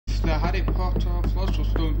Harry Potter Philosopher's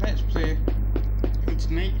Stone Let's Play, and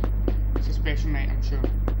tonight it's a special night, I'm sure.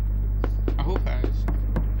 I hope it is.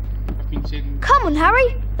 I've been saying... Come on,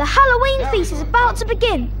 Harry! The Halloween feast is about to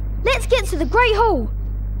begin! Let's get to the Great Hall!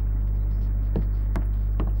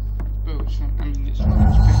 Oh, it's not, I mean, it's not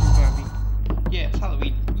a special Halloween. Yeah, it's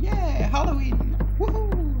Halloween. Yeah, Halloween! Woohoo!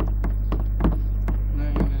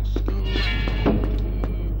 Now let's go to...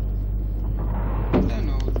 Then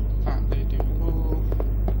I'll back there, there we go.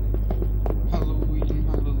 Halloween,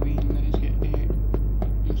 let's get it.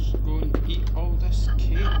 Let's go and eat all this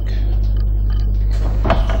cake.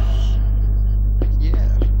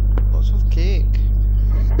 Yeah, lots of cake.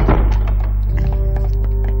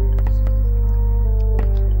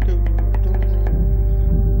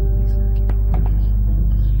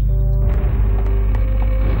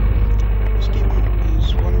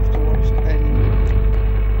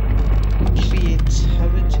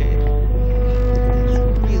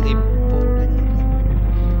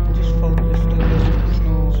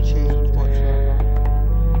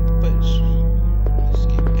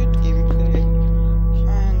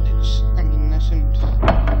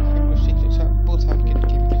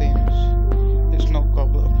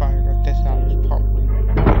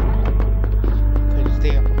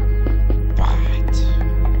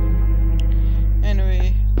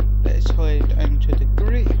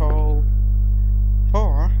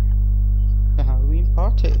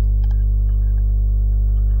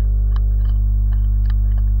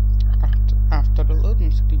 After the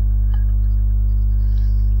loading screen.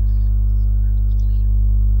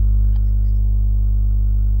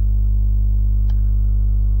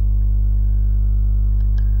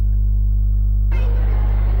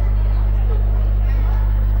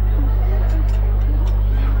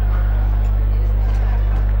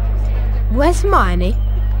 Where's Hermione?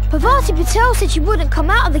 Parvati Patel said she wouldn't come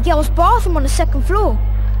out of the girls' bathroom on the second floor.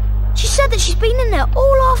 She said that she's been in there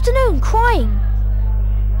all afternoon crying.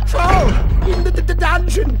 Troll in the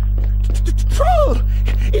dungeon! Troll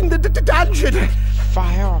in the dungeon!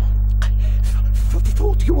 Fire!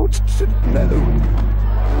 Thought you wanted to know.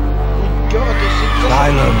 God, this is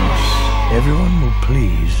Silence! Everyone will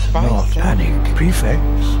please not panic.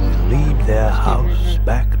 Prefects will lead their house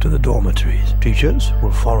back to the dormitories. Teachers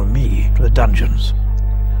will follow me to the dungeons.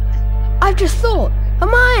 I've just thought,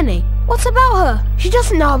 Hermione, what's about her? She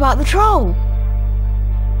doesn't know about the troll.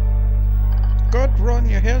 God, Ron,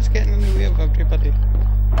 your hair's getting in the way of everybody.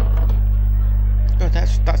 Oh,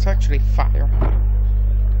 that's actually fire.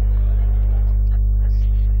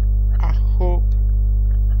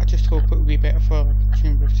 I just hope it will be better for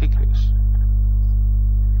Chamber of Secrets.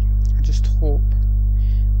 I just hope,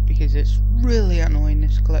 because it's really annoying,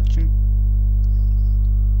 this collection.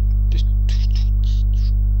 Just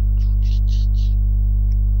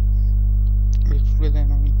it's really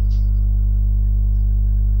annoying.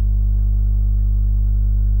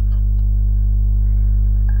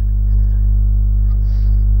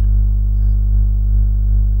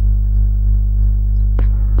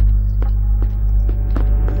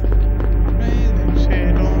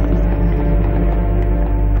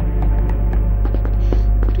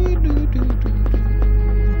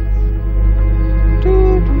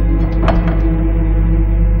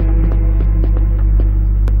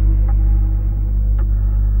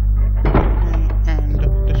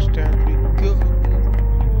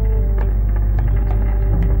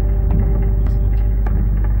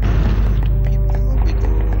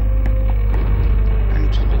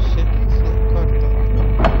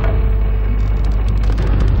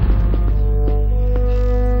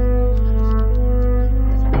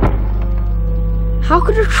 How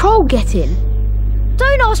could a troll get in?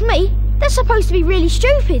 Don't ask me. They're supposed to be really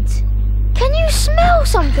stupid. Can you smell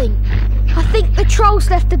something? I think the troll's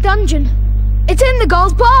left the dungeon. It's in the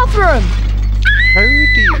girls' bathroom. How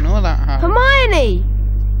do you know that, Harry? Hermione!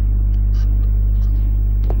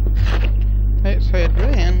 Let's head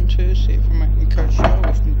right into see if I can catch you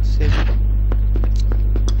always need to say that.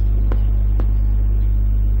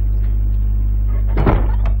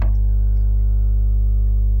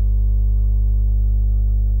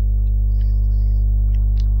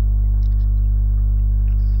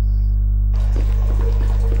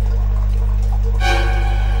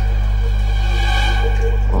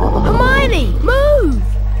 Move!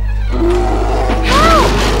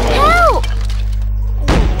 Help! Help!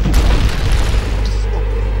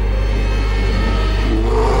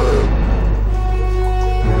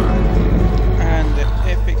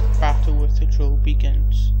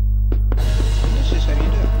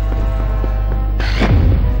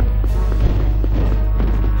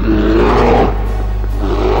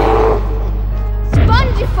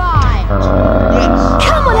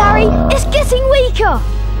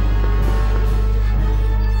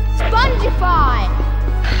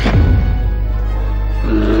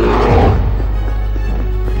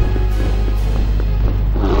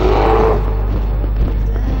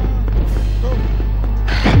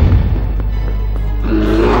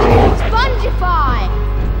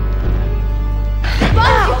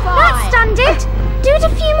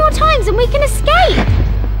 times and we can escape!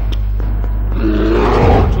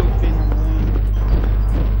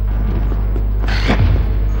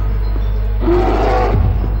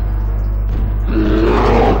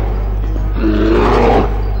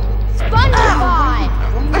 Spongify!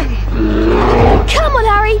 Come on,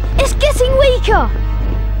 Harry! It's getting weaker!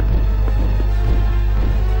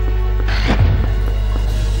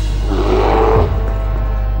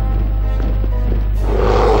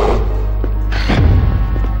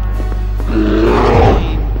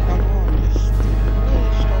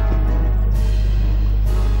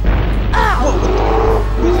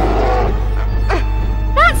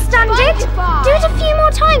 Do it a few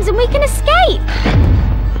more times and we can escape!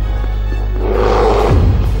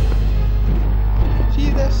 See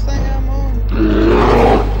this thing I'm on?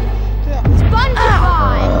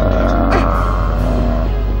 Spongify!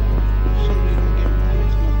 Somebody can get me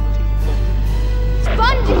this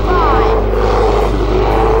Spongify!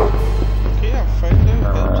 Okay, I've found out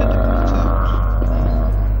how to defeat it.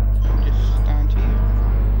 Just stand here.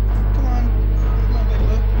 Come on, big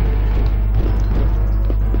love.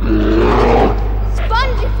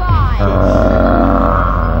 Spongify!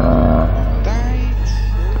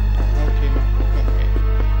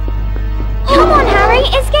 Come on, Harry!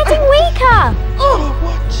 It's getting weaker! Oh,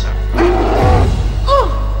 what? Oh!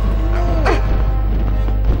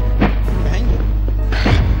 Behind you.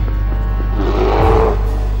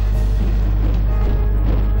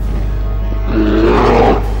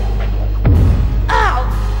 Ow!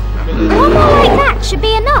 One more like that should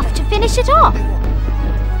be enough to finish it off.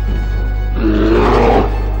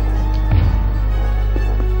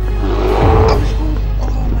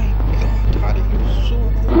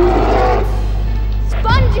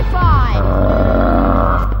 Spongify!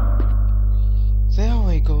 There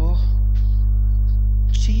we go.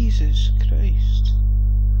 Jesus Christ.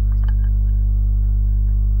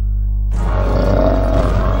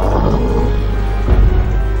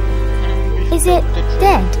 Is it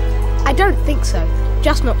dead? I don't think so.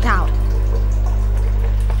 Just knocked out.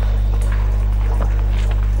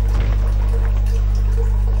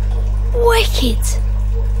 Wicked!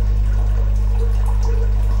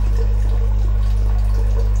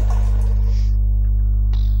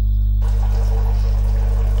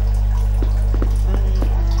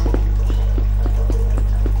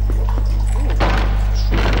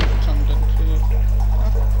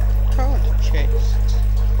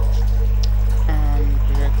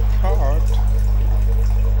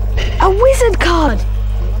 A wizard card!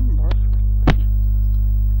 Number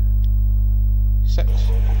 6.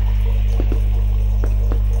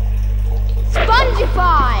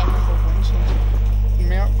 Spongify!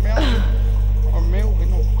 Melvin or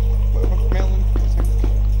Melvin or whatever, Melvin, I think.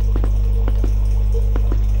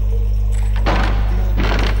 Melvin.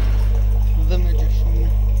 The Magician.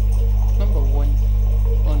 Number 1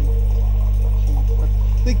 on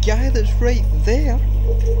the guy that's right there.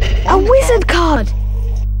 A wizard card!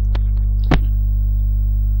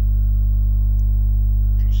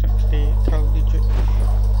 68 collegiate.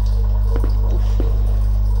 Oof.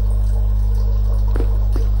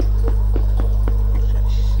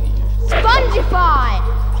 Let's see if Spongify!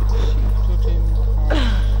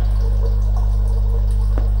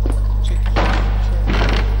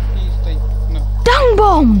 Dung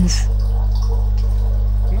bombs!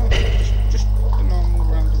 No, just the normal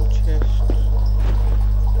random chest.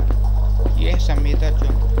 Yes, I made that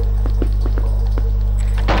jump.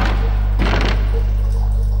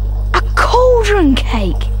 A cauldron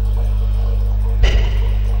cake!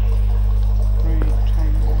 Right,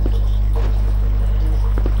 turn around to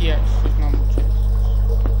see. Yes, it's normal chest.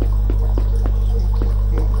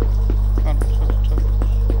 Oh, no, sorry.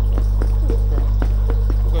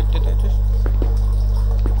 Oh god, did I just...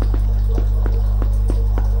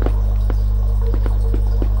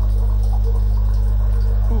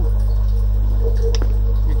 Ooh.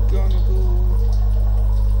 We're gonna go...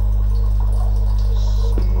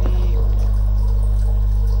 Sneak...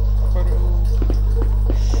 Puddle...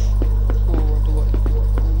 Oh, do what?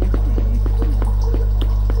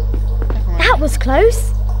 That was close!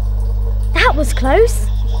 That was close!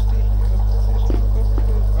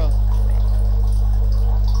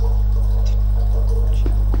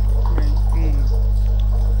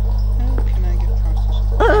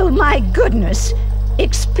 Oh my goodness!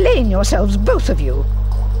 Explain yourselves, both of you.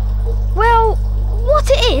 Well, what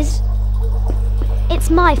it is... It's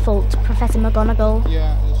my fault, Professor McGonagall.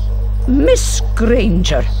 Yeah, it's Miss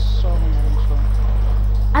Granger. so annoying.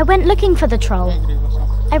 I went looking for the I troll. agree with that.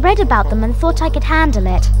 I read about them and thought I could handle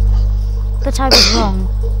it. But I was wrong.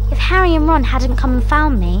 If Harry and Ron hadn't come and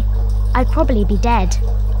found me, I'd probably be dead.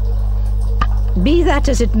 Be that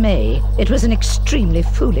as it may, it was an extremely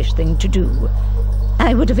foolish thing to do.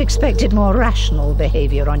 I would have expected more rational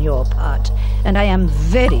behavior on your part, and I am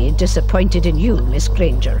very disappointed in you, Miss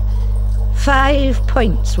Granger. 5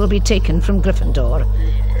 points will be taken from Gryffindor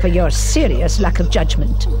for your serious lack of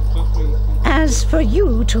judgment. As for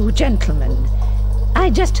you two gentlemen, I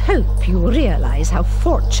just hope you realize how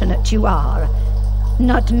fortunate you are.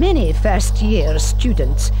 Not many first-year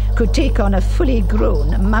students could take on a fully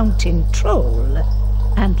grown mountain troll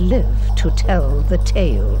and live to tell the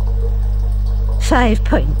tale. 5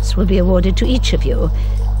 points will be awarded to each of you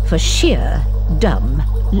for sheer dumb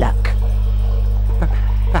luck.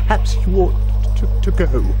 Perhaps you ought to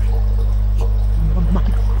go.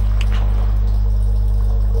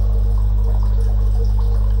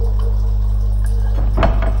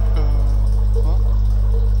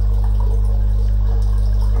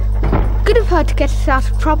 Good of her to get us out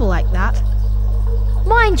of trouble like that.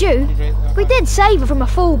 Mind you, we did save her from a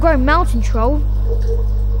full-grown mountain troll.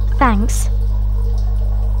 Thanks.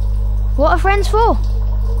 What are friends for?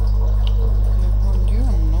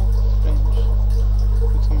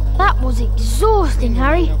 That was exhausting,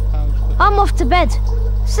 Harry. I'm off to bed.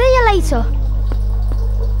 See you later.